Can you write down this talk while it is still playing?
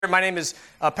My name is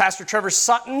Pastor Trevor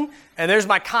Sutton, and there's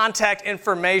my contact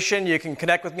information. You can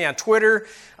connect with me on Twitter,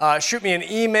 shoot me an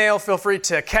email. Feel free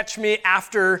to catch me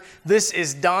after this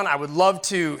is done. I would love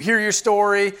to hear your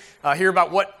story, hear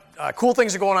about what cool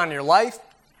things are going on in your life,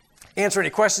 answer any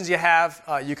questions you have.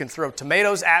 You can throw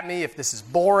tomatoes at me if this is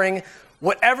boring.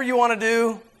 Whatever you want to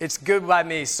do, it's good by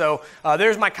me. So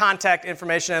there's my contact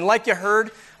information. And like you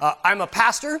heard, I'm a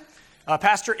pastor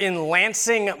in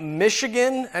Lansing,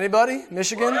 Michigan. Anybody?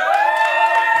 Michigan?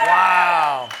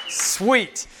 Wow.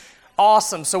 Sweet.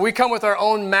 Awesome. So we come with our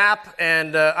own map,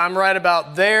 and I'm right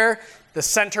about there, the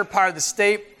center part of the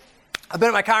state. I've been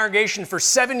at my congregation for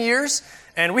 7 years,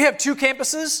 and we have two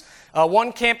campuses.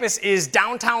 One campus is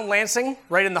downtown Lansing,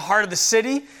 right in the heart of the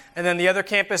city, and then the other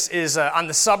campus is on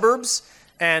the suburbs.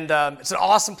 And it's an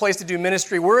awesome place to do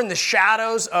ministry. We're in the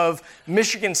shadows of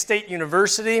Michigan State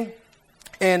University.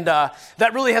 And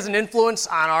that really has an influence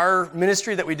on our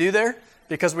ministry that we do there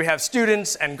because we have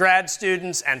students and grad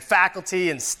students and faculty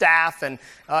and staff. And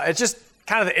it's just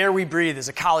kind of the air we breathe as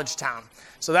a college town.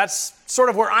 So that's sort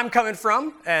of where I'm coming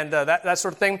from and that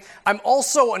sort of thing. I'm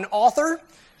also an author.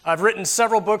 I've written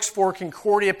several books for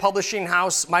Concordia Publishing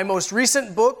House. My most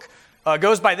recent book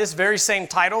goes by this very same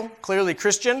title, Clearly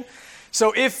Christian.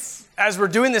 So if, as we're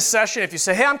doing this session, if you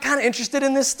say, hey, I'm kind of interested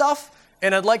in this stuff,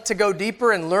 and I'd like to go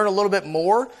deeper and learn a little bit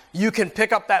more, you can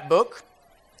pick up that book.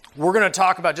 We're going to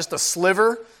talk about just a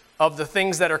sliver of the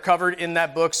things that are covered in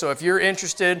that book. So if you're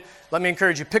interested, let me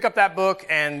encourage you, pick up that book,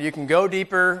 and you can go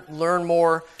deeper, learn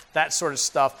more, that sort of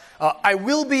stuff. I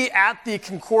will be at the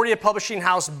Concordia Publishing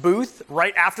House booth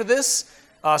right after this.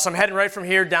 So I'm heading right from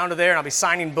here down to there, and I'll be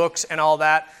signing books and all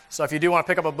that. So if you do want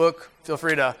to pick up a book, feel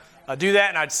free to do that,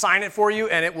 and I'd sign it for you,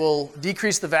 and it will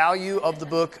decrease the value of the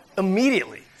book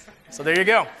immediately. So there you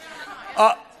go.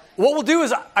 What we'll do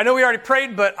is, I know we already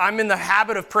prayed, but I'm in the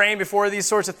habit of praying before these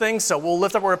sorts of things, so we'll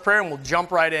lift up a word of prayer, and we'll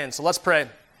jump right in. So let's pray.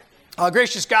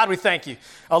 Gracious God, we thank you.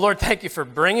 Lord, thank you for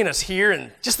bringing us here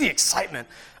and just the excitement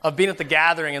of being at the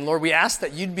gathering. And Lord, we ask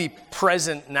that you'd be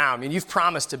present now. I mean, you've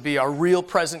promised to be our real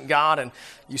present God, and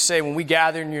you say when we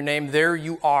gather in your name, there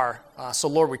you are. So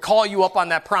Lord, we call you up on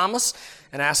that promise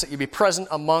and ask that you be present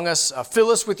among us. Fill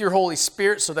us with your Holy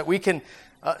Spirit so that we can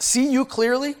see you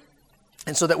clearly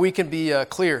and so that we can be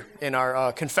clear in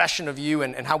our confession of you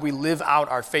and how we live out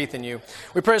our faith in you.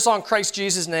 We pray this all in Christ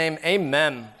Jesus' name.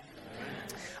 Amen.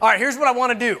 All right, here's what I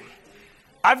want to do.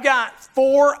 I've got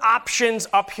 4 options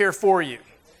up here for you.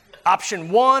 Option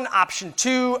 1, option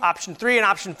 2, option 3, and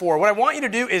option 4. What I want you to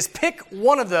do is pick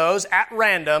one of those at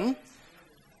random.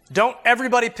 Don't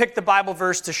everybody pick the Bible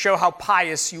verse to show how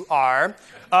pious you are.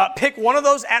 Pick one of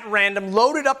those at random,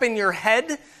 load it up in your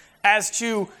head as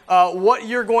to what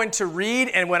you're going to read.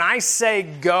 And when I say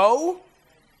go,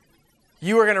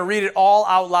 you are going to read it all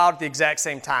out loud at the exact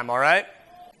same time, all right?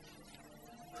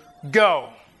 Go.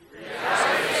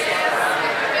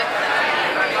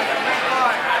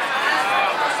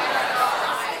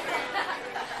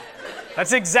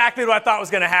 That's exactly what I thought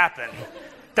was going to happen.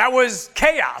 That was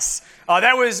chaos.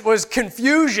 That was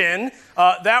confusion.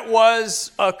 That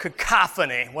was a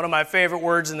cacophony. One of my favorite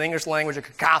words in the English language, a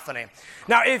cacophony.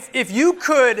 Now, if you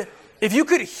could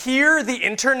hear the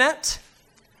internet,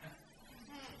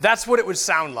 that's what it would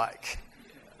sound like.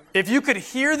 If you could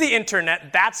hear the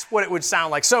internet, that's what it would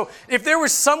sound like. So if there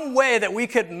was some way that we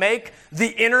could make the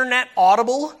internet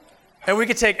audible, and we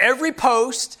could take every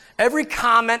post, every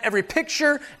comment, every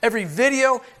picture, every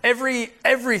video,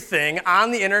 everything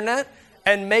on the internet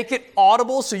and make it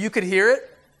audible so you could hear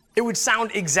it, it would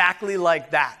sound exactly like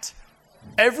that.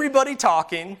 Everybody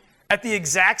talking at the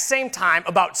exact same time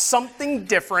about something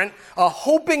different,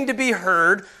 hoping to be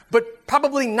heard, but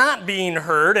probably not being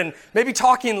heard, and maybe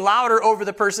talking louder over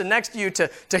the person next to you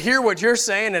to hear what you're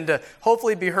saying and to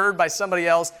hopefully be heard by somebody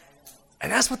else.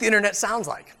 And that's what the internet sounds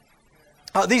like.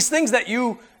 These things that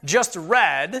you just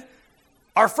read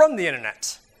are from the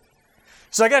internet.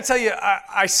 So I got to tell you,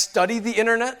 I study the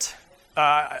internet.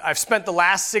 I've spent the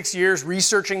last 6 years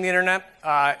researching the internet.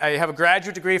 I have a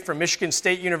graduate degree from Michigan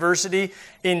State University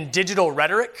in digital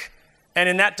rhetoric. And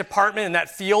in that department, in that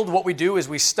field, what we do is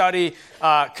we study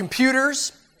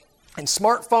computers and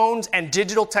smartphones and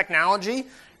digital technology.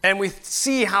 And we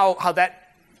see how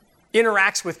that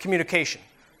interacts with communication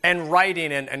and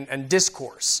writing and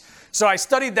discourse. So I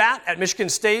studied that at Michigan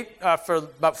State for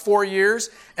about 4 years,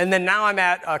 and then now I'm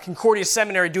at Concordia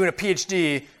Seminary doing a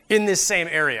PhD in this same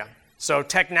area. So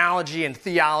technology and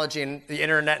theology and the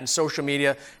internet and social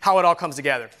media, how it all comes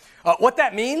together. What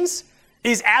that means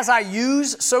is as I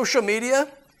use social media,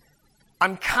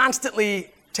 I'm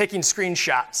constantly taking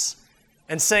screenshots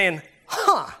and saying,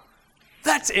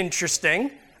 that's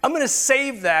interesting. I'm going to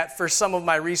save that for some of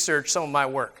my research, some of my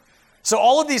work. So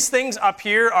all of these things up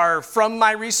here are from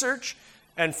my research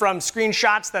and from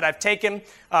screenshots that I've taken.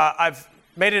 I've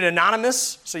made it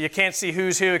anonymous, so you can't see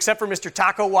who's who, except for Mr.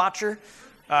 Taco Watcher.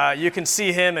 You can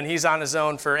see him, and he's on his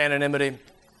own for anonymity.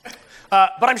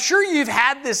 But I'm sure you've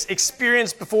had this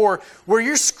experience before where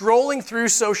you're scrolling through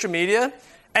social media,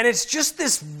 and it's just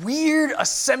this weird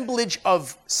assemblage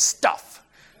of stuff.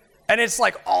 And it's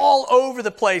like all over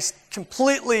the place,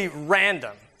 completely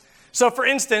random. So for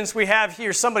instance, we have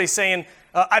here somebody saying,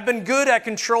 I've been good at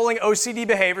controlling OCD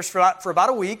behaviors for about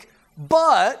a week,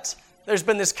 but there's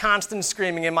been this constant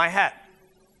screaming in my head.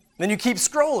 Then you keep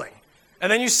scrolling. And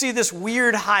then you see this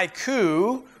weird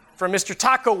haiku from Mr.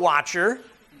 Taco Watcher.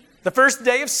 The first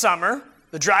day of summer,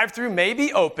 the drive-thru may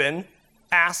be open.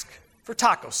 Ask for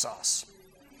taco sauce.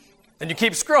 Then you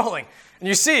keep scrolling. And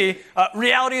you see,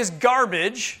 reality is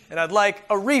garbage, and I'd like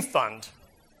a refund.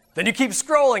 Then you keep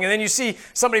scrolling, and then you see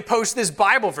somebody post this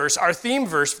Bible verse, our theme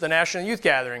verse for the National Youth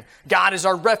Gathering. God is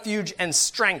our refuge and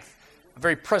strength, a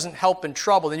very present help in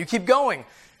trouble. Then you keep going,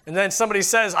 and then somebody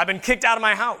says, I've been kicked out of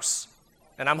my house,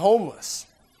 and I'm homeless.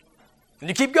 And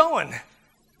you keep going.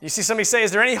 You see somebody say,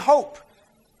 is there any hope?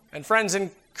 And friends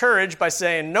encourage by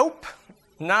saying, nope,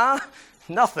 nah,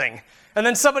 nothing. And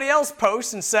then somebody else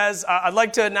posts and says, I'd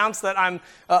like to announce that I'm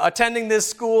attending this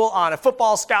school on a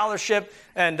football scholarship,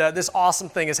 and this awesome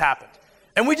thing has happened.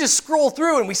 And we just scroll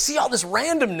through, and we see all this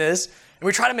randomness, and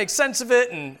we try to make sense of it.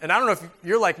 And I don't know if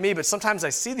you're like me, but sometimes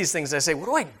I see these things, and I say, what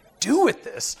do I do with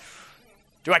this?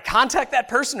 Do I contact that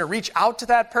person or reach out to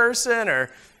that person or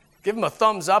give them a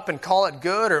thumbs up and call it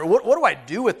good? Or what do I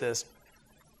do with this?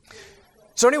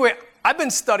 So anyway, I've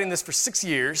been studying this for 6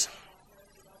 years,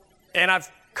 and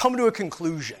I've come to a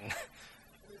conclusion,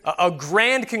 a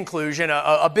grand conclusion,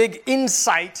 a big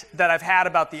insight that I've had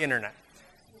about the internet.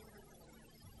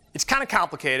 It's kind of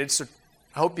complicated, so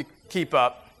I hope you keep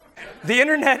up. The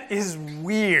internet is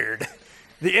weird.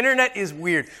 The internet is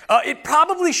weird. It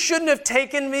probably shouldn't have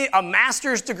taken me a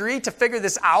master's degree to figure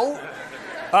this out.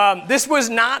 This was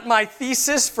not my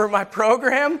thesis for my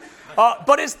program,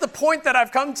 but it's the point that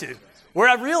I've come to, where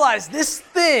I've realized this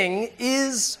thing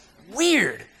is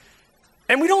weird.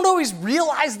 And we don't always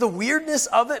realize the weirdness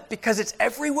of it because it's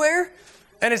everywhere,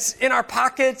 and it's in our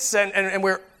pockets, and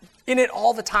we're in it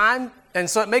all the time, and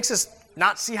so it makes us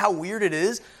not see how weird it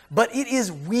is, but it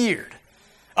is weird.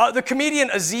 The comedian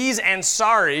Aziz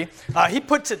Ansari, he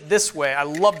puts it this way. I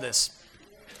love this.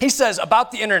 He says,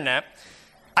 about the internet,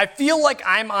 I feel like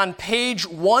I'm on page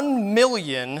 1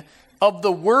 million of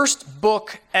the worst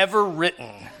book ever written.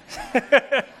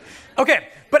 Okay,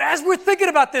 but as we're thinking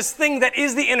about this thing that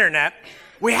is the internet,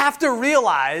 we have to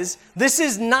realize this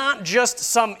is not just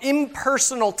some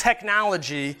impersonal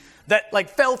technology that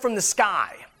fell from the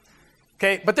sky.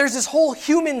 Okay, but there's this whole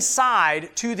human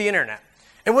side to the internet.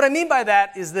 And what I mean by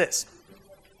that is this.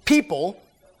 People,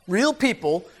 real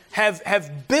people,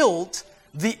 have built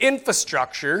the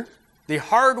infrastructure, the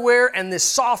hardware and the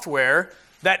software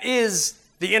that is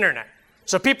the internet.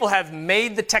 So people have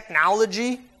made the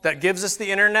technology that gives us the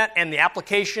internet and the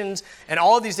applications and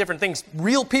all of these different things.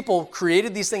 Real people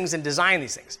created these things and designed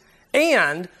these things.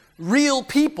 And real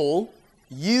people,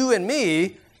 you and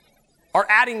me, are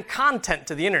adding content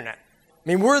to the internet. I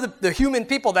mean, we're the human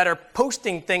people that are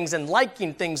posting things and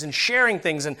liking things and sharing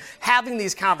things and having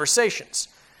these conversations.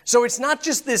 So it's not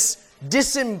just this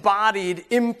disembodied,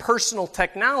 impersonal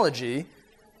technology,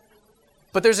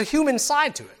 but there's a human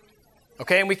side to it.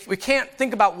 Okay, and we can't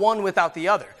think about one without the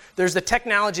other. There's the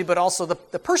technology, but also the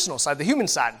personal side, the human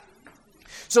side.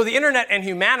 So the internet and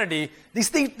humanity, these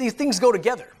things go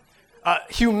together.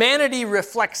 Humanity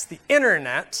reflects the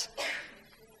internet,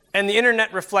 and the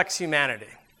internet reflects humanity.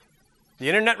 The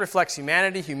internet reflects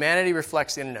humanity, humanity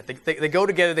reflects the internet. They go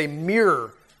together, they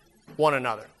mirror one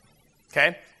another.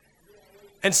 Okay?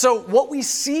 And so what we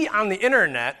see on the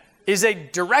internet is a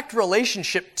direct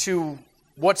relationship to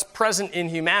what's present in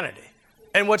humanity.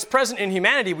 And what's present in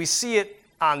humanity, we see it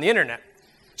on the internet.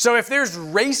 So if there's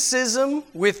racism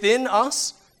within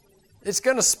us, it's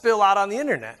going to spill out on the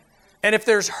internet. And if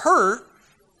there's hurt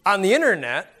on the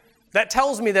internet, that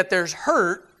tells me that there's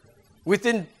hurt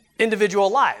within individual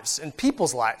lives and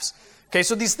people's lives. Okay,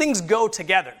 so these things go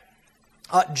together.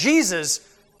 Jesus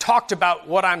talked about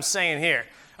what I'm saying here.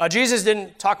 Jesus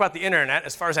didn't talk about the internet,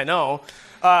 as far as I know,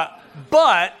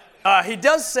 but he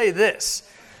does say this.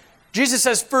 Jesus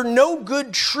says, "For no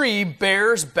good tree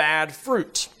bears bad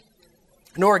fruit,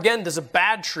 nor again does a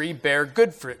bad tree bear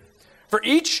good fruit. For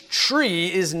each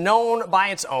tree is known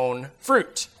by its own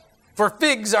fruit. For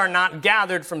figs are not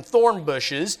gathered from thorn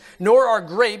bushes, nor are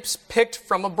grapes picked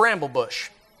from a bramble bush.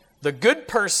 The good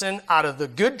person out of the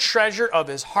good treasure of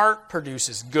his heart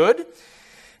produces good,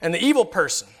 and the evil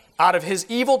person out of his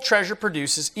evil treasure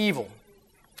produces evil.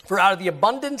 For out of the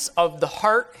abundance of the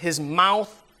heart, his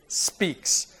mouth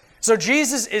speaks. So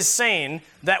Jesus is saying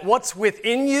that what's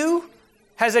within you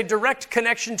has a direct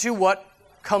connection to what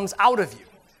comes out of you.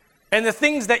 And the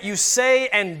things that you say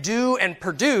and do and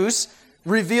produce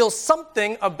reveal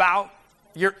something about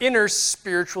your inner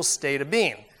spiritual state of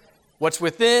being. What's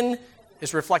within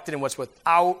is reflected in what's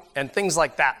without, and things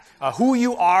like that. Who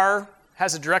you are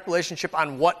has a direct relationship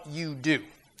on what you do.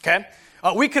 Okay?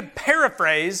 We could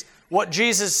paraphrase what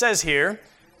Jesus says here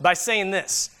by saying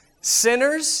this: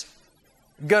 sinners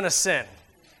gonna sin.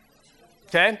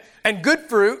 Okay? And good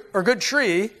fruit or good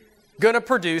tree gonna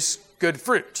produce good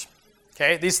fruit.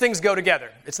 Okay? These things go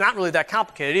together. It's not really that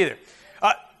complicated either.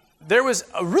 There was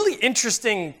a really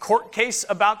interesting court case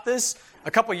about this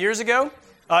a couple years ago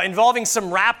involving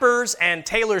some rappers and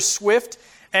Taylor Swift.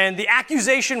 And the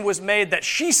accusation was made that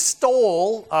she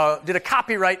did a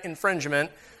copyright infringement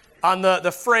on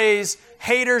the phrase,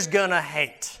 haters gonna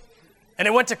hate. And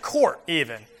it went to court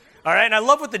even. All right, and I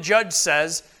love what the judge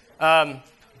says.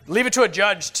 Leave it to a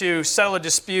judge to settle a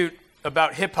dispute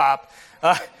about hip hop.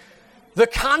 The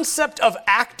concept of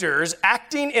actors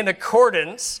acting in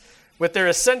accordance with their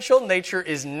essential nature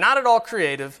is not at all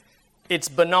creative, it's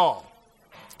banal.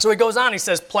 So he goes on, he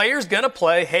says, players gonna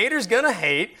play, haters gonna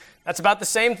hate. That's about the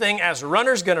same thing as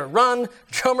runners gonna run,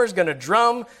 drummers gonna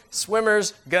drum,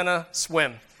 swimmers gonna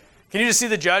swim. Can you just see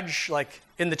the judge like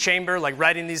in the chamber, like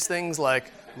writing these things like,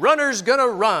 runners gonna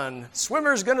run,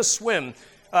 swimmers gonna swim.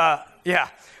 Yeah.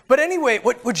 But anyway,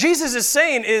 what Jesus is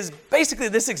saying is basically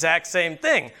this exact same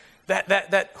thing.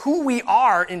 That who we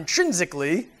are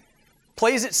intrinsically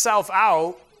plays itself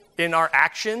out in our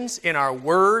actions, in our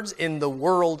words, in the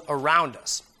world around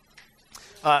us.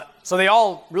 So they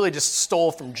all really just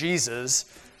stole from Jesus.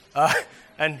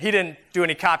 And he didn't do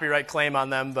any copyright claim on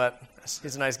them, but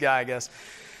he's a nice guy, I guess.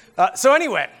 So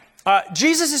anyway,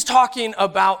 Jesus is talking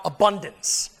about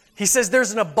abundance. He says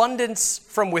there's an abundance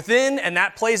from within, and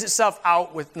that plays itself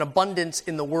out with an abundance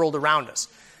in the world around us.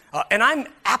 And I'm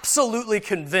absolutely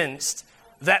convinced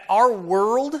that our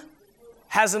world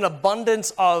has an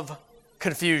abundance of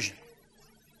confusion.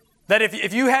 That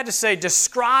if you had to say,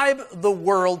 describe the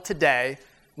world today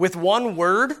with one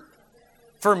word,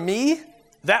 for me,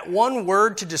 that one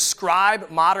word to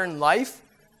describe modern life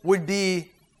would be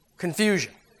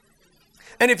confusion.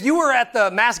 And if you were at the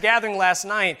mass gathering last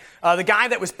night, the guy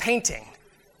that was painting,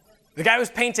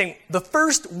 the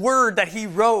first word that he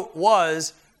wrote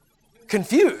was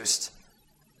confused.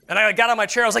 And I got on my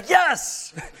chair, I was like,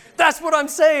 yes, that's what I'm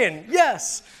saying,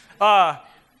 yes.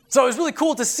 So it was really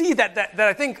cool to see that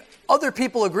I think other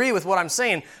people agree with what I'm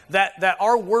saying, that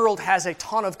our world has a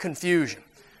ton of confusion.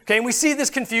 Okay, and we see this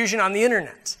confusion on the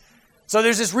internet. So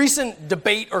there's this recent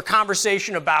debate or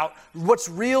conversation about what's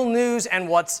real news and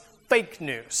what's fake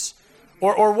news.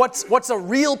 Or what's a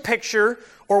real picture,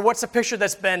 or what's a picture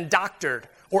that's been doctored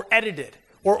or edited.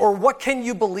 Or what can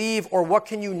you believe or what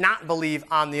can you not believe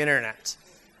on the internet?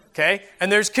 Okay?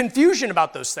 And there's confusion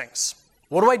about those things.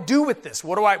 What do I do with this?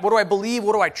 What do I believe?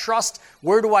 What do I trust?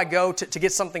 Where do I go to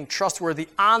get something trustworthy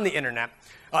on the internet?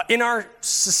 In our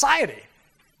society,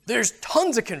 there's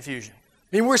tons of confusion.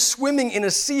 I mean, we're swimming in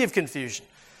a sea of confusion.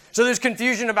 So there's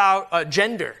confusion about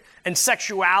gender and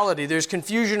sexuality. There's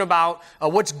confusion about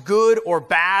what's good or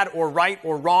bad or right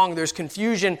or wrong. There's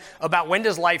confusion about when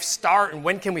does life start and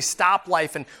when can we stop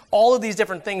life, and all of these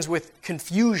different things with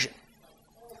confusion.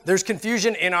 There's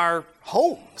confusion in our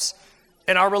homes,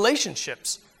 in our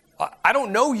relationships. I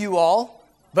don't know you all,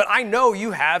 but I know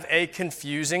you have a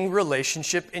confusing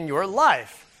relationship in your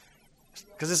life,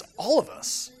 because it's all of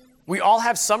us. We all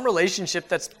have some relationship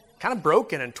that's kind of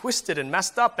broken and twisted and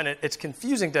messed up, and it's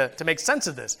confusing to make sense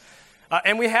of this.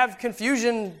 And we have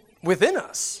confusion within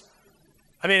us.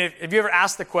 I mean, have you ever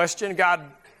asked the question, God,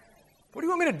 what do you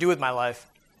want me to do with my life?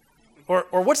 Or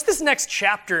what's this next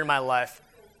chapter in my life?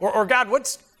 Or God,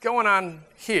 what's going on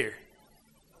here?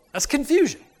 That's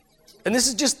confusion. And this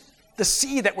is just the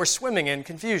sea that we're swimming in,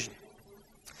 confusion.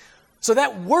 So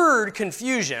that word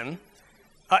confusion,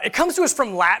 it comes to us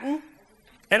from Latin,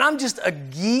 and I'm just a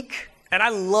geek, and I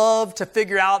love to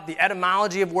figure out the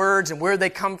etymology of words and where they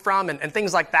come from and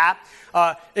things like that.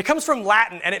 It comes from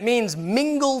Latin, and it means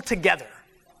mingle together.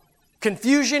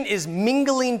 Confusion is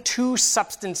mingling two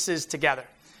substances together.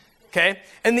 Okay?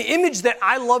 And the image that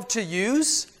I love to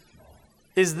use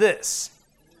is this.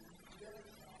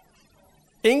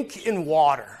 Ink in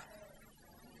water.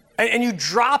 And you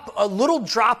drop a little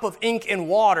drop of ink in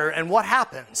water, and what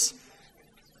happens?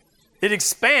 it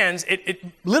expands, it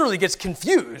literally gets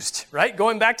confused, right?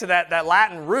 Going back to that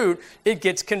Latin root, it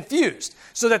gets confused.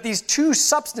 So that these two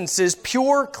substances,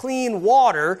 pure, clean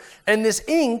water and this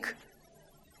ink,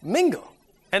 mingle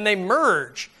and they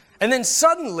merge. And then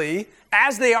suddenly,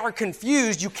 as they are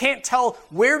confused, you can't tell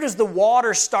where does the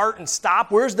water start and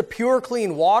stop? Where's the pure,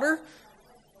 clean water?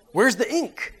 Where's the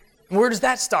ink? And where does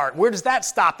that start? Where does that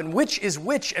stop? And which is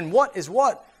which and what is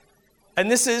what? And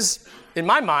this is, in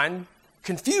my mind,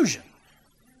 confusion.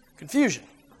 Confusion.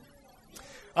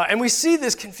 And we see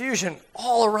this confusion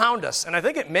all around us, and I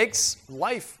think it makes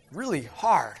life really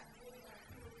hard.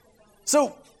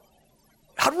 So,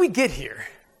 how do we get here?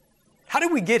 How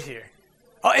did we get here?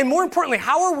 And more importantly,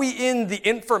 how are we in the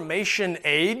information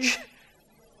age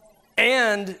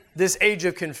and this age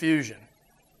of confusion?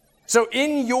 So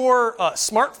in your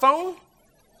smartphone,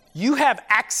 you have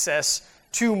access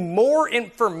to more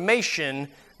information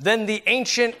than the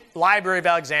ancient Library of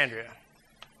Alexandria.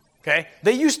 Okay?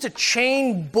 They used to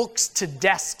chain books to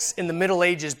desks in the Middle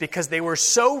Ages because they were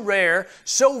so rare,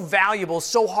 so valuable,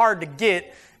 so hard to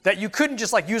get that you couldn't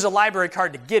just use a library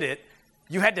card to get it.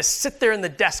 You had to sit there in the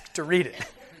desk to read it.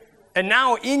 And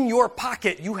now in your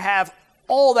pocket, you have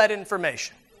all that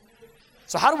information.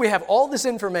 So how do we have all this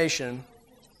information,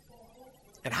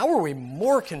 and how are we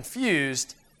more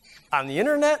confused on the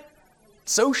internet,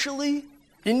 socially,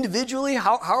 individually?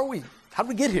 How do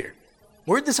we get here?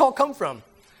 Where did this all come from?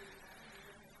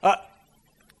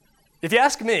 If you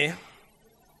ask me,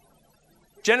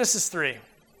 Genesis 3,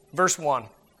 verse 1.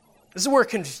 This is where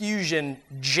confusion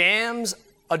jams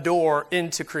a door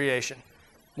into creation,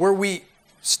 where we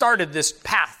started this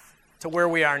path to where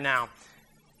we are now.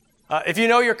 If you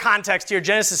know your context here,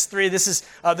 Genesis 3, this is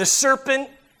the serpent,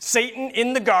 Satan,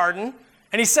 in the garden.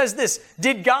 And he says this,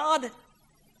 did God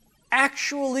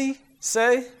actually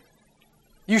say,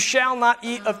 you shall not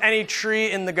eat of any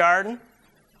tree in the garden?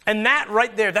 And that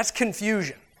right there, that's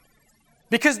confusion.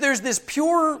 Because there's this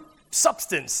pure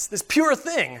substance, this pure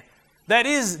thing, that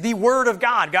is the Word of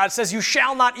God. God says, you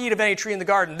shall not eat of any tree in the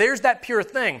garden. There's that pure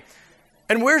thing.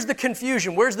 And where's the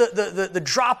confusion? Where's the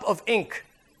drop of ink?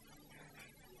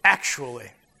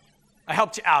 Actually. I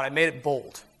helped you out. I made it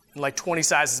bold and 20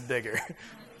 sizes bigger.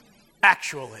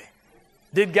 Actually.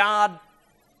 Did God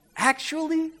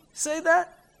actually say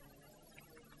that?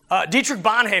 Dietrich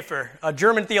Bonhoeffer, a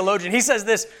German theologian, he says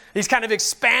this. He's kind of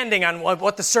expanding on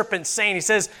what the serpent's saying. He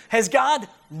says, has God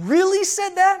really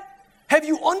said that? Have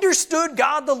you understood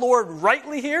God the Lord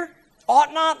rightly here?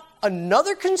 Ought not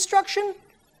another construction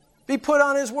be put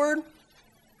on his word?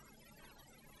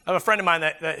 I have a friend of mine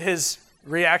that his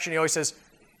reaction, he always says,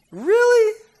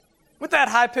 really? With that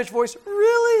high-pitched voice,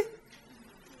 really?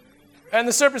 And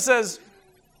the serpent says,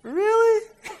 really?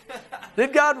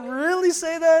 Did God really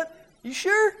say that? You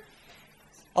sure?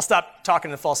 I'll stop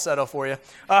talking in falsetto for you.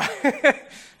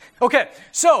 Okay,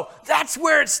 so that's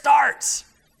where it starts.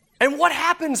 And what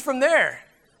happens from there?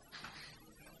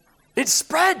 It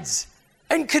spreads.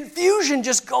 And confusion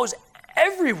just goes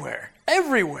everywhere,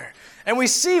 everywhere. And we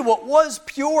see what was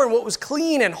pure and what was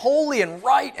clean and holy and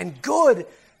right and good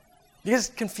gets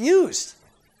confused.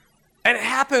 And it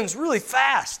happens really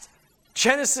fast.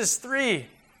 Genesis 3,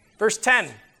 verse 10.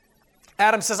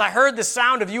 Adam says, I heard the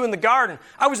sound of you in the garden.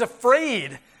 I was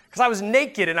afraid because I was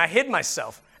naked and I hid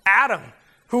myself. Adam,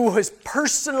 who was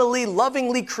personally,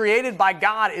 lovingly created by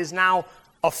God, is now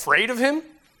afraid of him.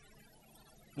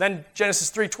 Then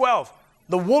Genesis 3:12,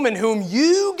 the woman whom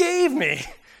you gave me,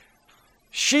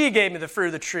 she gave me the fruit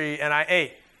of the tree and I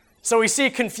ate. So we see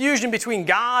confusion between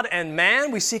God and man.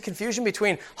 We see confusion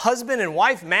between husband and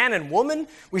wife, man and woman.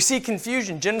 We see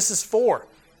confusion, Genesis 4.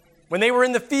 When they were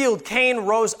in the field, Cain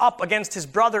rose up against his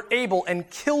brother Abel and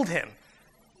killed him.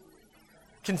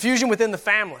 Confusion within the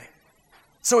family.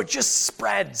 So it just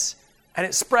spreads, and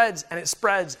it spreads, and it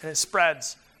spreads, and it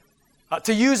spreads.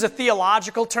 To use a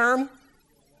theological term,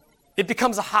 it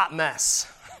becomes a hot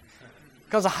mess. It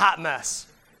becomes a hot mess.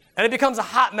 And it becomes a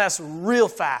hot mess real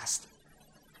fast.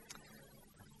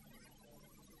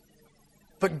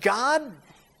 But God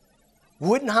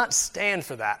would not stand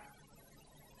for that.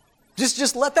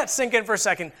 Just let that sink in for a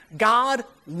second. God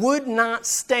would not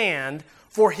stand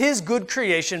for his good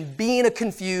creation being a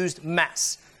confused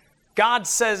mess. God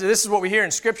says, this is what we hear in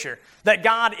Scripture, that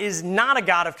God is not a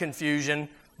God of confusion,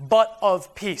 but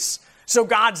of peace. So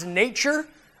God's nature,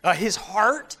 his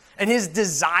heart, and his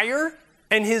desire,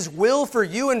 and his will for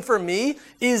you and for me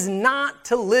is not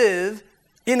to live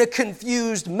in a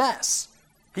confused mess.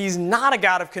 He's not a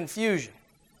God of confusion.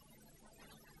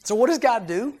 So what does God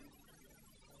do?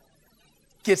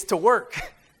 Gets to work.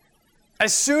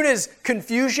 As soon as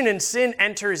confusion and sin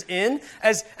enters in,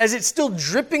 as it's still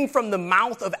dripping from the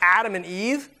mouth of Adam and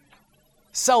Eve,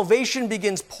 salvation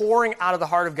begins pouring out of the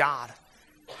heart of God.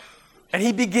 And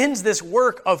he begins this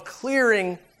work of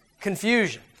clearing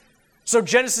confusion. So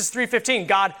Genesis 3:15,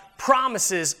 God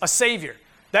promises a Savior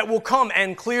that will come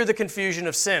and clear the confusion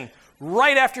of sin.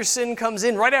 Right after sin comes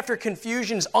in, right after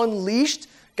confusion is unleashed,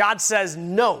 God says,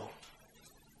 no,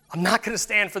 I'm not going to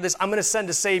stand for this. I'm going to send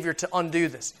a Savior to undo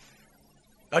this.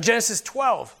 Genesis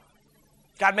 12,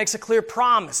 God makes a clear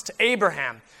promise to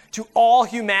Abraham, to all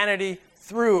humanity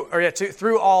through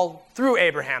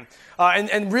Abraham.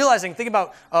 And realizing, think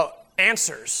about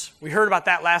answers. We heard about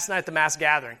that last night at the mass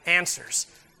gathering. Answers.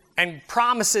 And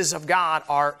promises of God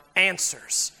are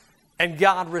answers. And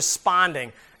God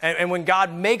responding. And when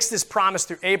God makes this promise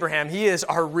through Abraham, he is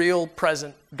our real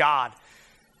present God.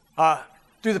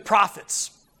 Through the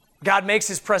prophets, God makes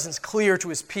his presence clear to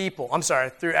his people.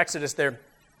 Through Exodus there.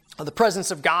 The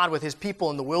presence of God with his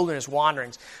people in the wilderness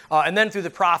wanderings. And then through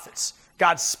the prophets,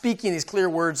 God speaking these clear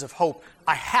words of hope.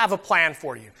 I have a plan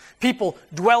for you. People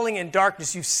dwelling in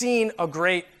darkness, you've seen a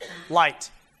great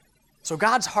light. So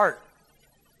God's heart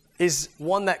is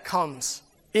one that comes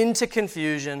into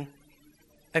confusion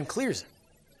and clears it.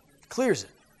 Clears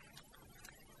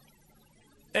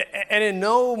it. And in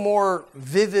no more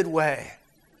vivid way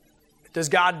does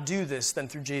God do this than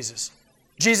through Jesus.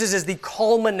 Jesus is the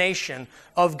culmination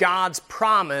of God's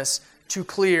promise to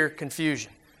clear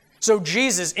confusion. So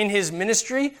Jesus, in his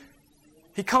ministry,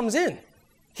 he comes in.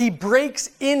 He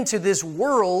breaks into this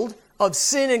world of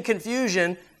sin and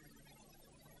confusion,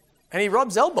 and he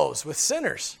rubs elbows with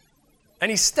sinners. And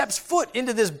he steps foot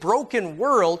into this broken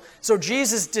world, so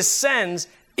Jesus descends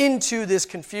into this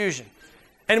confusion.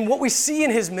 And what we see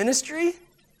in his ministry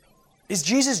is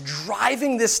Jesus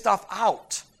driving this stuff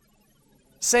out,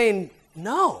 saying,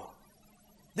 no,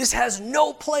 this has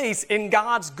no place in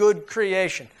God's good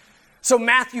creation. So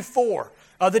Matthew 4,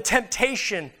 the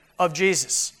temptation of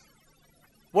Jesus.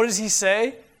 What does he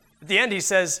say? At the end he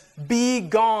says, be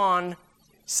gone,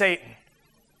 Satan.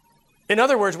 In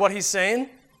other words, what he's saying,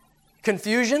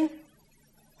 confusion,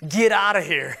 get out of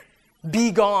here.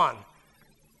 Be gone.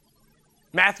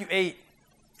 Matthew 8,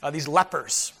 these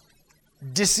lepers,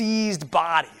 diseased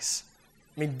bodies.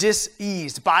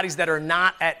 Diseased, bodies that are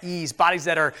not at ease, bodies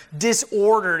that are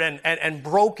disordered and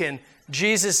broken.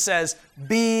 Jesus says,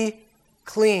 be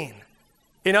clean.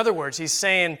 In other words, he's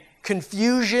saying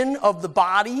confusion of the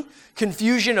body,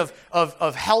 confusion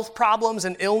of health problems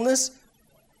and illness,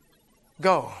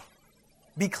 go.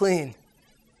 Be clean.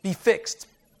 Be fixed.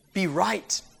 Be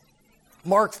right.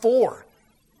 Mark 4,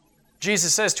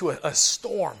 Jesus says to a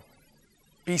storm,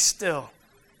 be still.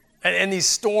 And these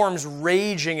storms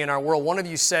raging in our world. One of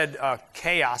you said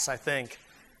chaos, I think.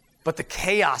 But the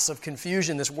chaos of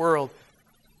confusion in this world,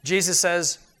 Jesus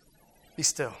says, be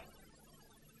still.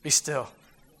 Be still.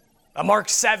 Mark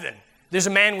 7, there's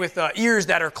a man with ears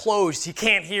that are closed. He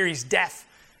can't hear. He's deaf.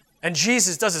 And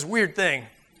Jesus does this weird thing.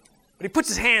 But he puts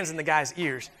his hands in the guy's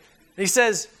ears. And he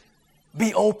says,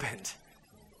 be opened.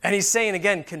 And he's saying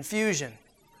again, confusion.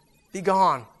 Be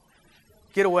gone.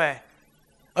 Get away.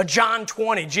 John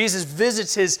 20, Jesus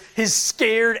visits his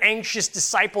scared, anxious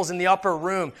disciples in the upper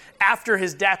room after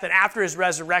his death and after his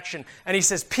resurrection. And he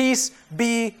says, peace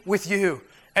be with you.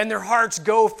 And their hearts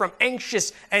go from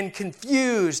anxious and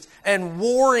confused and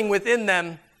warring within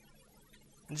them.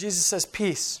 And Jesus says,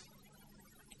 peace.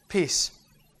 Peace.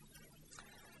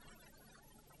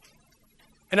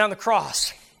 And on the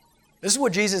cross, this is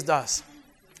what Jesus does.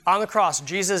 On the cross,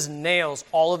 Jesus nails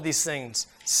all of these things.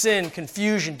 Sin,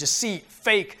 confusion, deceit,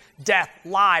 fake, death,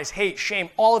 lies, hate, shame,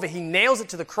 all of it. He nails it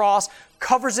to the cross,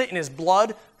 covers it in his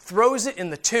blood, throws it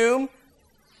in the tomb,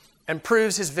 and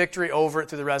proves his victory over it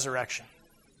through the resurrection.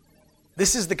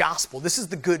 This is the gospel. This is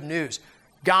the good news.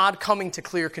 God coming to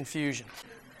clear confusion.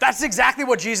 That's exactly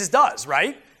what Jesus does,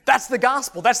 right? That's the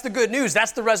gospel. That's the good news.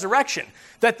 That's the resurrection.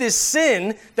 That this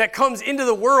sin that comes into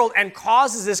the world and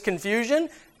causes this confusion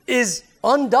is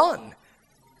undone.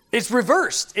 It's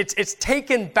reversed. It's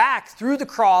taken back through the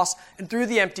cross and through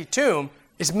the empty tomb.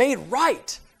 It's made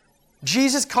right.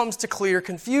 Jesus comes to clear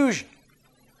confusion.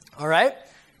 All right?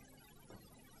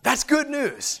 That's good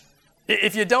news.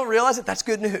 If you don't realize it, that's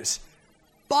good news.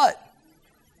 But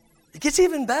it gets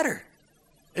even better.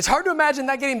 It's hard to imagine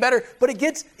that getting better, but it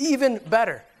gets even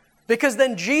better. Because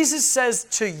then Jesus says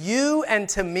to you and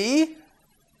to me,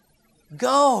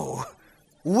 go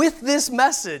with this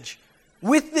message,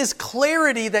 with this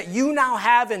clarity that you now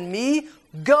have in me,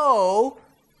 go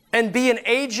and be an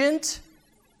agent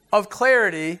of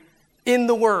clarity in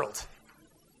the world.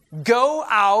 Go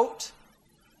out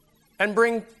and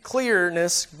bring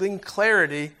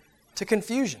clarity to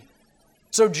confusion.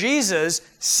 So Jesus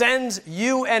sends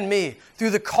you and me through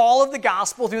the call of the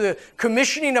gospel, through the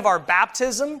commissioning of our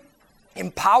baptism,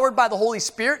 empowered by the Holy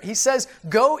Spirit. He says,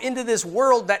 go into this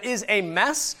world that is a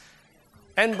mess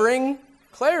and bring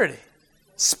clarity.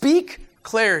 Speak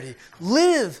clarity.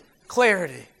 Live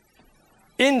clarity.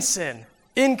 In sin,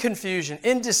 in confusion,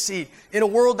 in deceit, in a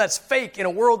world that's fake, in a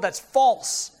world that's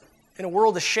false, in a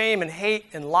world of shame and hate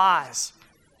and lies.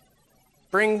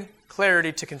 Bring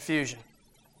clarity to confusion.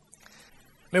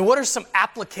 I mean, what are some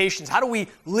applications? How do we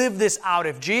live this out?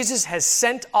 If Jesus has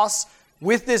sent us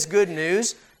with this good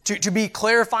news to be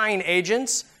clarifying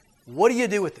agents, what do you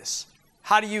do with this?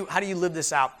 How do you live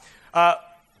this out?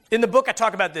 In the book, I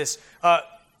talk about this.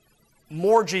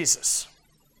 More Jesus.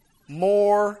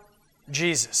 More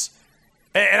Jesus.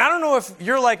 And I don't know if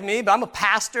you're like me, but I'm a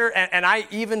pastor, and I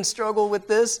even struggle with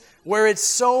this, where it's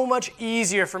so much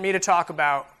easier for me to talk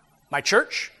about my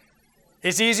church.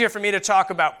 It's easier for me to talk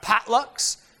about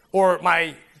potlucks, or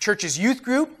my church's youth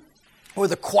group, or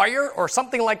the choir, or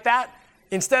something like that,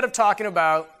 instead of talking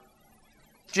about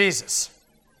Jesus.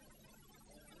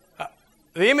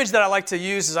 The image that I like to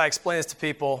use as I explain this to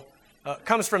people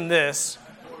comes from this.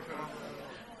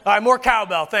 All right, more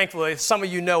cowbell, thankfully. Some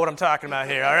of you know what I'm talking about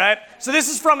here, all right? So this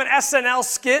is from an SNL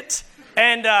skit,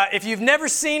 and if you've never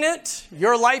seen it,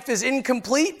 your life is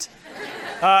incomplete,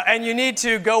 and you need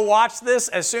to go watch this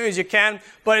as soon as you can.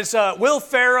 But it's Will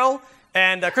Ferrell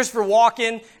and Christopher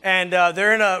Walken, and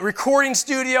they're in a recording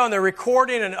studio, and they're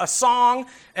recording a song,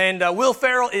 and Will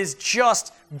Ferrell is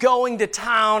just going to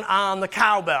town on the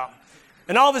cowbell.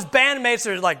 And all of his bandmates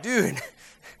are like, dude,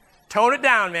 tone it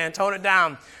down, man, tone it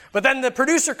down. But then the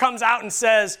producer comes out and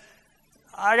says,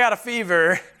 I got a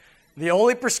fever. The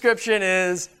only prescription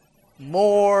is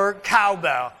more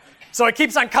cowbell. So it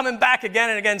keeps on coming back again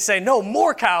and again saying, no,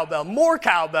 more cowbell, more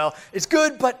cowbell. It's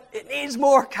good, but it needs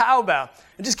more cowbell.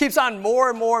 It just keeps on more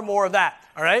and more and more of that,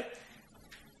 all right?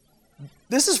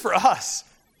 This is for us,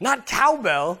 not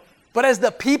cowbell, but as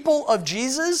the people of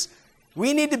Jesus,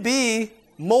 we need to be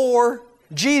more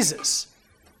Jesus.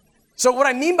 So what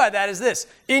I mean by that is this.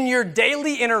 In your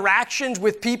daily interactions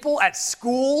with people at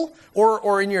school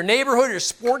or in your neighborhood, your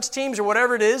sports teams or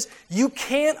whatever it is, you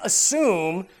can't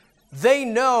assume they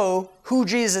know who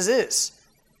Jesus is.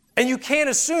 And you can't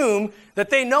assume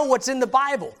that they know what's in the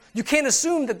Bible. You can't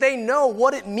assume that they know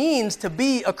what it means to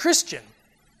be a Christian.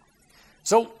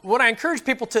 So what I encourage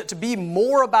people to be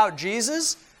more about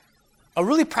Jesus, a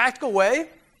really practical way,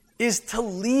 is to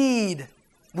lead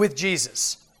with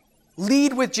Jesus.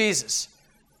 Lead with Jesus.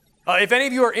 If any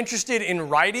of you are interested in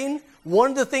writing,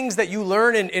 one of the things that you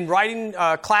learn in writing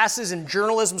classes in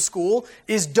journalism school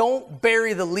is don't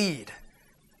bury the lead.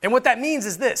 And what that means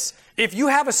is this. If you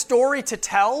have a story to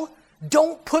tell,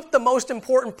 don't put the most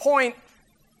important point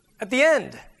at the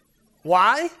end.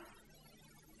 Why?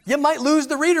 You might lose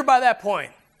the reader by that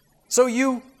point. So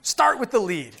you start with the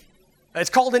lead. It's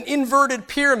called an inverted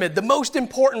pyramid. The most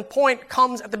important point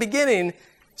comes at the beginning,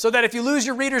 so that if you lose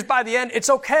your readers by the end, it's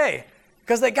okay,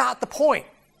 because they got the point.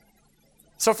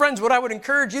 So friends, what I would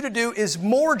encourage you to do is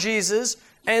more Jesus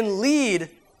and lead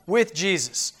with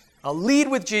Jesus. Lead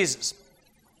with Jesus.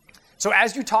 So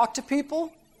as you talk to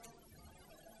people,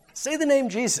 say the name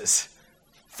Jesus.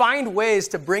 Find ways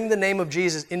to bring the name of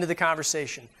Jesus into the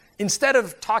conversation. Instead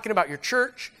of talking about your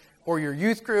church or your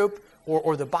youth group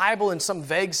or the Bible in some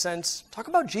vague sense, talk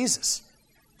about Jesus.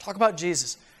 Talk about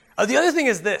Jesus. The other thing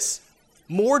is this.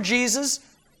 More Jesus,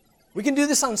 we can do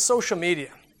this on social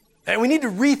media. And we need to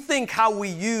rethink how we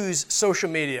use social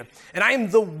media. And I am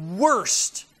the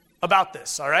worst about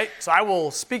this, all right? So I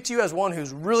will speak to you as one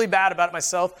who's really bad about it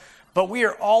myself, but we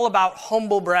are all about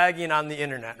humble bragging on the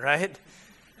internet, right?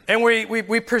 And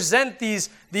we present these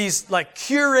like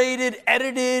curated,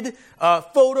 edited,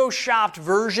 photoshopped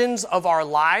versions of our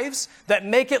lives that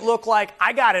make it look like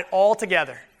I got it all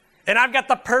together. And I've got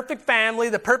the perfect family,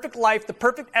 the perfect life, the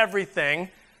perfect everything.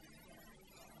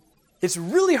 It's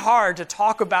really hard to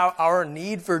talk about our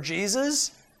need for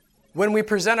Jesus when we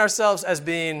present ourselves as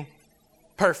being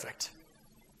perfect.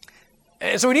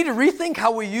 And so we need to rethink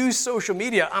how we use social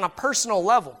media on a personal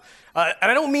level. And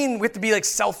I don't mean we have to be like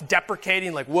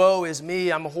self-deprecating, like, woe is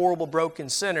me, I'm a horrible, broken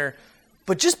sinner.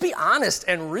 But just be honest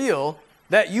and real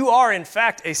that you are, in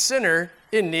fact, a sinner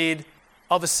in need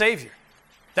of a Savior.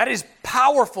 That is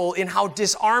powerful in how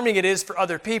disarming it is for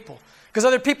other people. Because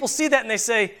other people see that and they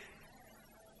say,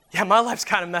 yeah, my life's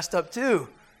kind of messed up too.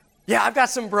 Yeah, I've got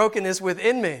some brokenness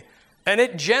within me. And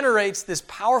it generates this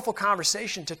powerful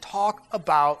conversation to talk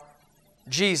about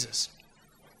Jesus.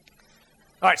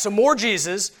 All right, so more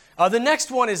Jesus. The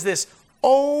next one is this: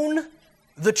 own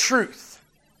the truth.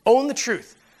 Own the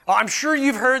truth. I'm sure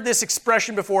you've heard this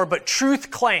expression before, but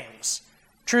truth claims.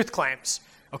 Truth claims.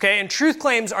 Okay, and truth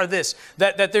claims are this,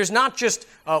 that there's not just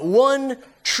one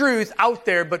truth out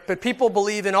there, but people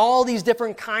believe in all these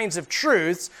different kinds of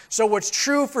truths. So what's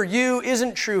true for you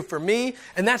isn't true for me,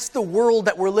 and that's the world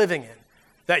that we're living in.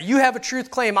 That you have a truth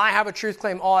claim, I have a truth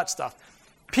claim, all that stuff.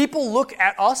 People look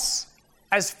at us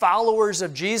as followers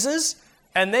of Jesus,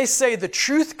 and they say the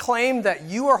truth claim that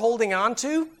you are holding on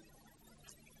to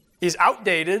is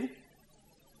outdated,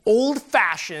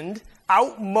 old-fashioned,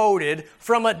 outmoded,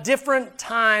 from a different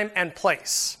time and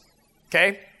place.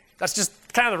 Okay? That's just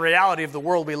kind of the reality of the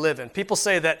world we live in. People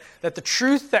say that the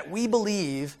truth that we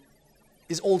believe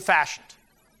is old-fashioned.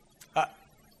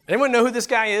 Anyone know who this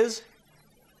guy is?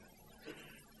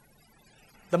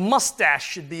 The mustache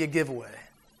should be a giveaway.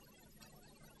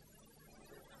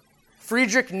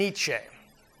 Friedrich Nietzsche.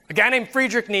 A guy named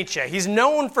Friedrich Nietzsche. He's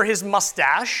known for his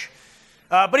mustache.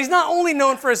 But he's not only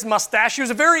known for his mustache. He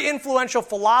was a very influential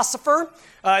philosopher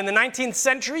in the 19th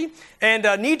century. And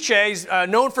Nietzsche is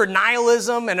known for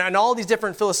nihilism and all these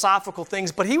different philosophical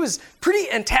things. But he was pretty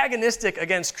antagonistic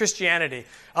against Christianity.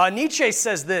 Nietzsche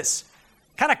says this,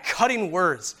 kind of cutting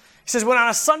words. He says, when on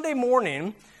a Sunday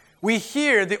morning we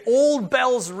hear the old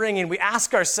bells ringing, we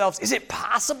ask ourselves, is it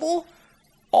possible?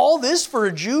 All this for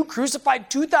a Jew crucified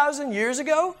 2,000 years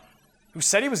ago who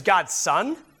said he was God's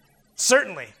son?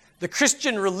 Certainly. The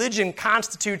Christian religion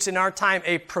constitutes in our time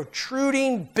a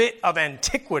protruding bit of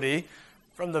antiquity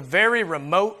from the very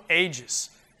remote ages.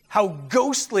 How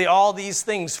ghostly all these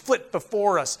things flit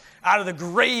before us out of the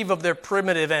grave of their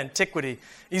primitive antiquity.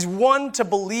 He's one to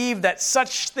believe that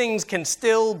such things can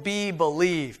still be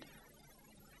believed.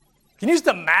 Can you just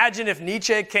imagine if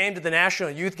Nietzsche came to the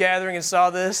National Youth Gathering and saw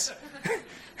this?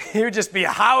 He would just be,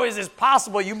 how is this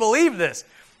possible? You believe this?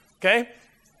 Okay?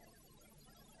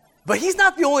 But he's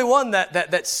not the only one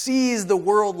that sees the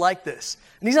world like this.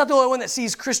 And he's not the only one that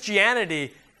sees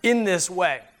Christianity in this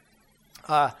way.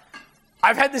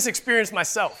 I've had this experience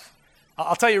myself.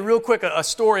 I'll tell you real quick a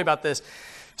story about this.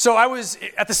 So I was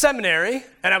at the seminary,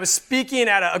 and I was speaking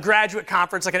at a graduate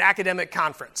conference, like an academic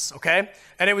conference, okay?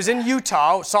 And it was in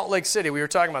Utah, Salt Lake City. We were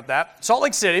talking about that. Salt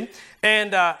Lake City.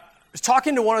 And I was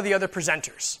talking to one of the other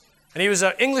presenters. And he was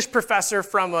an English professor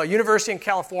from a university in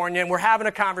California, and we're having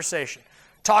a conversation,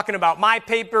 talking about my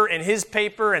paper and his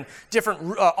paper and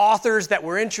different authors that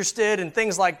were interested and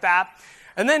things like that.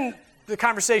 And then the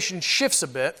conversation shifts a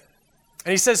bit,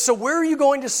 and he says, so where are you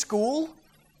going to school?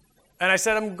 And I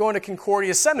said, I'm going to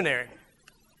Concordia Seminary.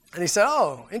 And he said,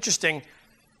 oh, interesting.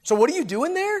 So what are you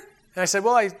doing there? And I said,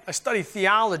 well, I study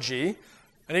theology.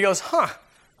 And he goes, huh,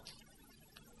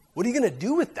 what are you going to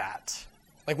do with that?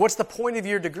 Like, what's the point of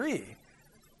your degree?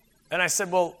 And I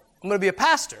said, well, I'm going to be a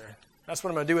pastor. That's what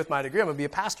I'm going to do with my degree. I'm going to be a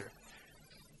pastor.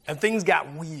 And things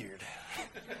got weird.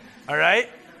 All right?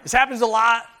 This happens a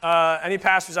lot. Any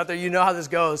pastors out there, you know how this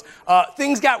goes.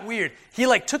 Things got weird. He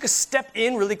took a step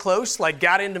in really close,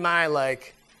 got into my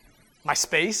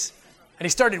space, and he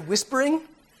started whispering.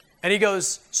 And he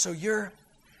goes, so you're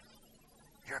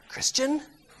a Christian?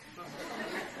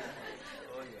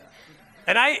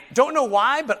 And I don't know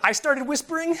why, but I started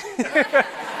whispering.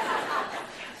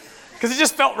 Because it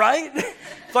just felt right.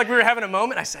 It's like we were having a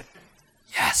moment. I said,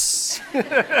 yes.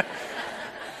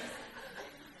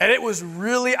 And it was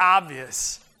really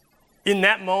obvious in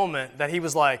that moment that he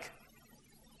was like,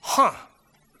 huh,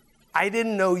 I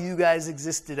didn't know you guys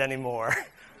existed anymore.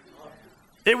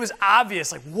 It was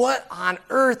obvious, what on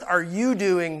earth are you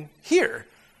doing here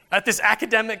at this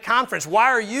academic conference? Why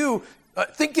are you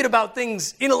thinking about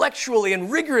things intellectually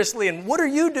and rigorously, and what are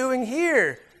you doing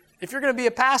here if you're going to be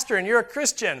a pastor and you're a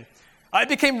Christian? It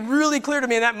became really clear to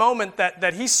me in that moment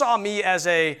that he saw me as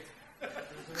a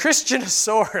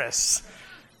Christianosaurus.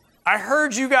 I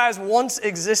heard you guys once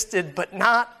existed, but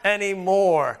not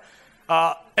anymore.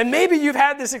 And maybe you've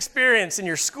had this experience in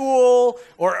your school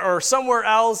or somewhere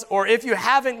else, or if you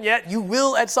haven't yet, you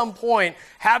will at some point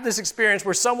have this experience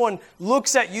where someone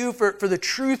looks at you for the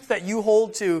truth that you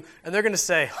hold to, and they're going to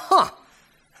say, huh,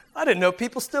 I didn't know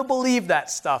people still believe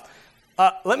that stuff.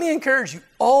 Let me encourage you,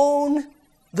 own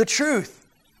the truth.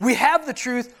 We have the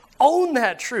truth, own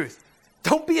that truth.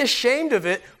 Don't be ashamed of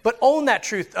it, but own that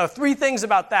truth. 3 things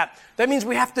about that. That means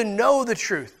we have to know the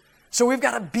truth. So we've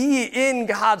got to be in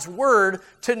God's Word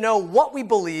to know what we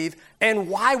believe and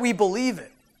why we believe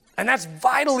it. And that's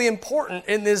vitally important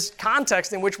in this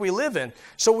context in which we live in.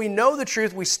 So we know the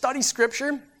truth. We study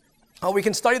Scripture. We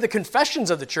can study the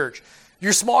confessions of the church.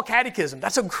 Your small catechism,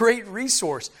 that's a great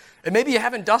resource. And maybe you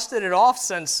haven't dusted it off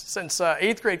since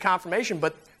 8th grade confirmation,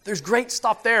 but there's great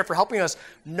stuff there for helping us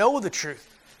know the truth.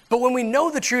 But when we know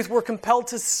the truth, we're compelled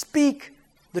to speak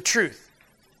the truth.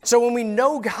 So when we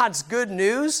know God's good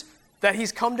news, that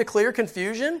he's come to clear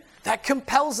confusion, that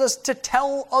compels us to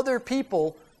tell other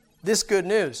people this good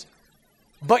news.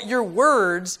 But your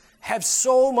words have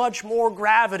so much more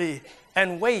gravity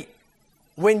and weight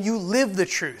when you live the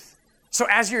truth. So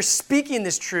as you're speaking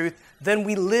this truth, then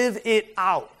we live it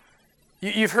out.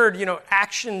 You've heard,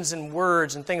 actions and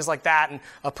words and things like that, and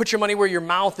put your money where your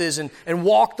mouth is, and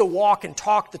walk the walk and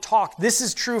talk the talk. This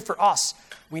is true for us.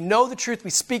 We know the truth,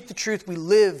 we speak the truth, we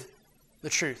live the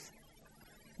truth.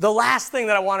 The last thing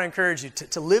that I want to encourage you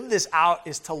to live this out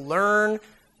is to learn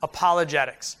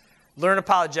apologetics. Learn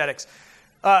apologetics.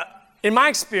 In my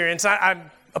experience,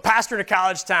 I'm a pastor in a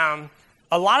college town.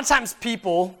 A lot of times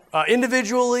people,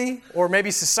 individually or maybe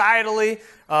societally,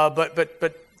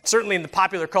 but certainly in the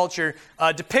popular culture,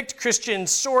 depict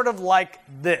Christians sort of like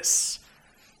this.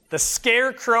 The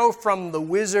scarecrow from the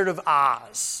Wizard of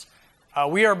Oz.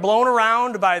 We are blown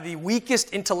around by the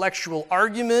weakest intellectual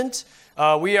argument.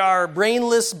 We are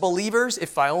brainless believers,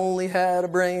 if I only had a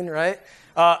brain, right?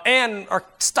 And our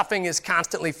stuffing is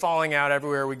constantly falling out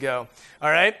everywhere we go,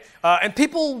 all right? And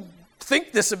people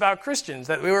think this about Christians,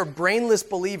 that we were brainless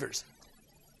believers.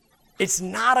 It's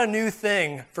not a new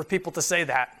thing for people to say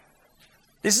that.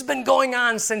 This has been going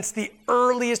on since the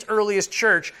earliest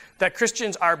church, that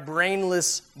Christians are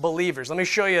brainless believers. Let me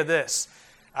show you this.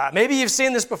 Maybe you've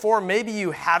seen this before, maybe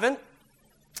you haven't.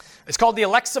 It's called the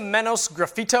Alexamenos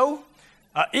Graffito.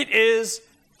 It is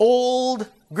old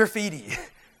graffiti.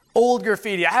 Old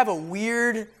graffiti. I have a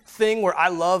weird thing where I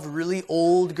love really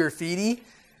old graffiti,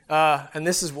 and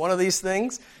this is one of these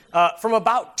things, from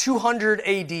about 200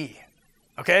 AD,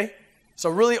 okay? So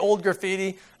really old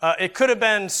graffiti. It could have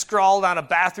been scrawled on a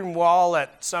bathroom wall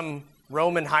at some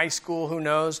Roman high school, who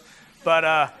knows?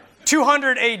 But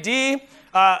 200 AD,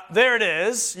 there it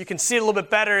is. You can see it a little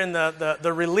bit better in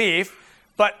the relief.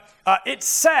 But it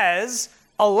says,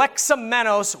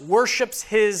 Alexamenos worships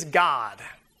his God.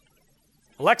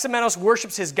 Alexamenos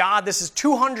worships his God. This is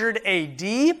 200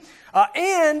 AD.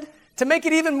 And to make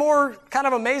it even more kind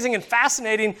of amazing and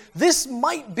fascinating, this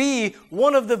might be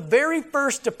one of the very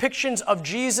first depictions of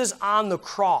Jesus on the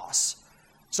cross.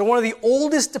 So one of the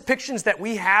oldest depictions that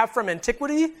we have from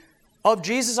antiquity of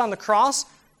Jesus on the cross,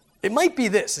 it might be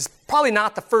this. It's probably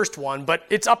not the first one, but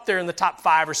it's up there in the top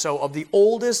 5 or so of the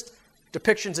oldest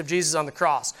depictions of Jesus on the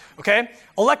cross. Okay?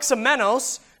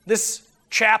 Alexamenos, this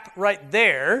chap right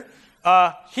there,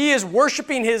 he is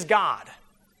worshiping his God.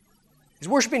 He's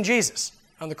worshiping Jesus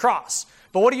on the cross.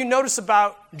 But what do you notice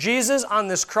about Jesus on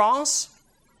this cross?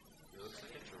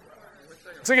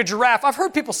 Looks like a giraffe. I've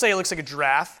heard people say it looks like a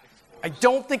giraffe. I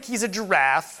don't think he's a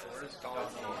giraffe.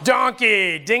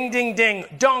 Donkey. Ding, ding, ding.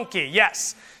 Donkey.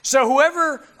 Yes. So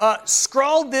whoever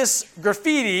scrawled this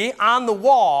graffiti on the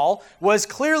wall was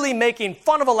clearly making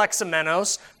fun of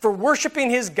Alexamenos for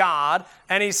worshiping his God,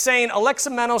 and he's saying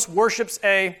Alexamenos worships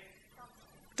a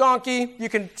donkey. You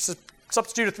can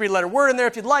substitute a 3-letter word in there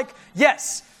if you'd like.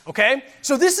 Yes. Okay?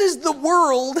 So this is the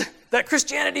world that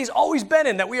Christianity's always been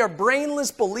in, that we are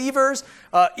brainless believers,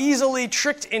 easily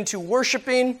tricked into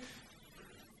worshiping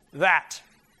that.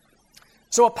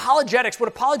 So apologetics, what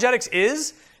apologetics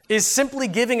is simply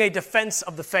giving a defense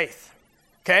of the faith.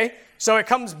 Okay? So it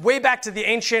comes way back to the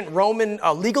ancient Roman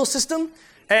legal system,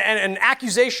 and an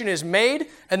accusation is made,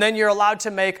 and then you're allowed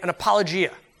to make an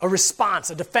apologia, a response,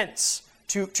 a defense,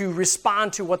 to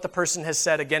respond to what the person has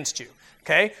said against you.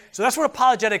 Okay? So that's what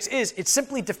apologetics is. It's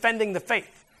simply defending the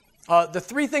faith. The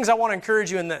 3 things I want to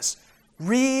encourage you in this.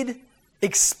 Read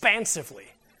expansively.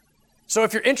 So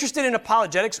if you're interested in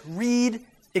apologetics, read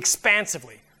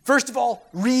expansively. First of all,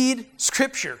 read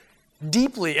Scripture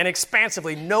deeply and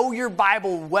expansively. Know your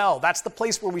Bible well. That's the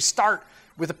place where we start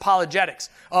with apologetics.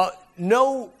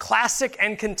 Know classic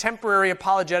and contemporary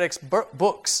apologetics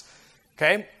books.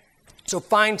 Okay? So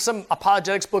find some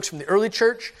apologetics books from the early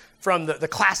church, from the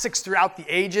classics throughout the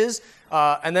ages,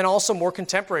 and then also more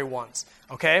contemporary ones.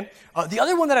 Okay? The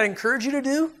other one that I'd encourage you to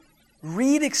do,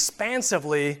 read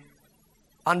expansively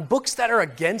on books that are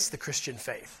against the Christian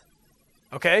faith.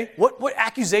 Okay? What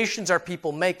accusations are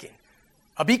people making?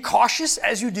 Be cautious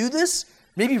as you do this.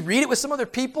 Maybe read it with some other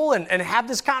people and have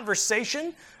this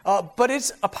conversation. But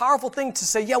it's a powerful thing to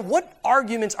say, what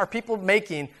arguments are people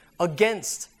making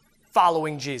against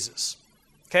following Jesus?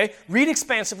 Okay? Read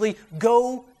expansively.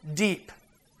 Go deep.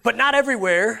 But not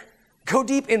everywhere. Go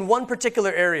deep in one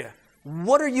particular area.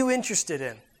 What are you interested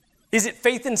in? Is it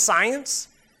faith in science?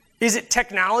 Is it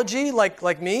technology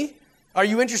like me? Are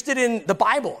you interested in the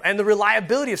Bible and the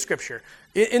reliability of Scripture?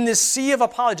 In this sea of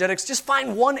apologetics, just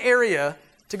find one area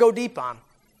to go deep on.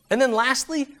 And then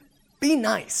lastly, be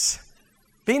nice.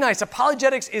 Be nice.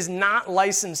 Apologetics is not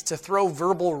licensed to throw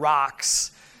verbal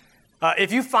rocks.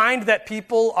 If you find that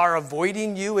people are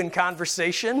avoiding you in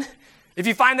conversation, if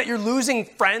you find that you're losing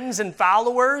friends and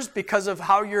followers because of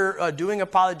how you're doing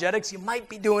apologetics, you might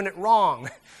be doing it wrong.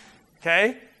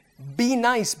 Okay? Be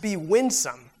nice, be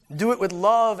winsome. Do it with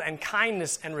love and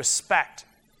kindness and respect.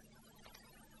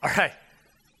 All right.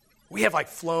 We have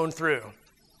flown through.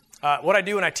 What I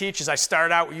do when I teach is I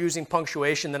start out using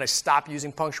punctuation, then I stop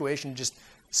using punctuation, just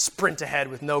sprint ahead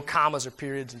with no commas or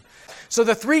periods. So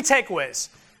the 3 takeaways,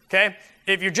 okay?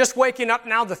 If you're just waking up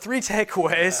now, the 3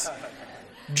 takeaways.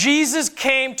 Jesus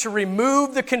came to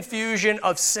remove the confusion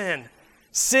of sin.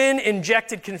 Sin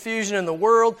injected confusion in the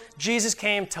world. Jesus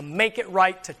came to make it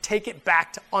right, to take it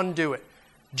back, to undo it.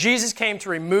 Jesus came to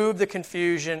remove the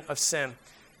confusion of sin.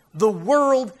 The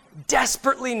world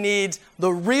desperately needs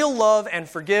the real love and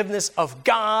forgiveness of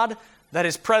God that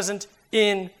is present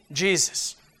in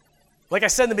Jesus. Like I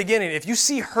said in the beginning, if you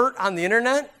see hurt on the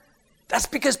internet, that's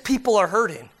because people are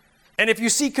hurting. And if you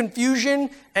see confusion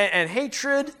and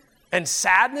hatred and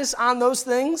sadness on those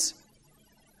things,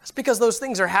 that's because those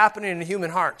things are happening in human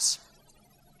hearts.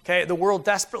 Okay, the world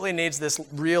desperately needs this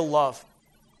real love.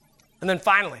 And then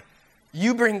finally,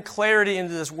 you bring clarity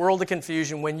into this world of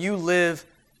confusion when you live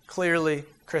clearly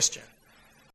Christian.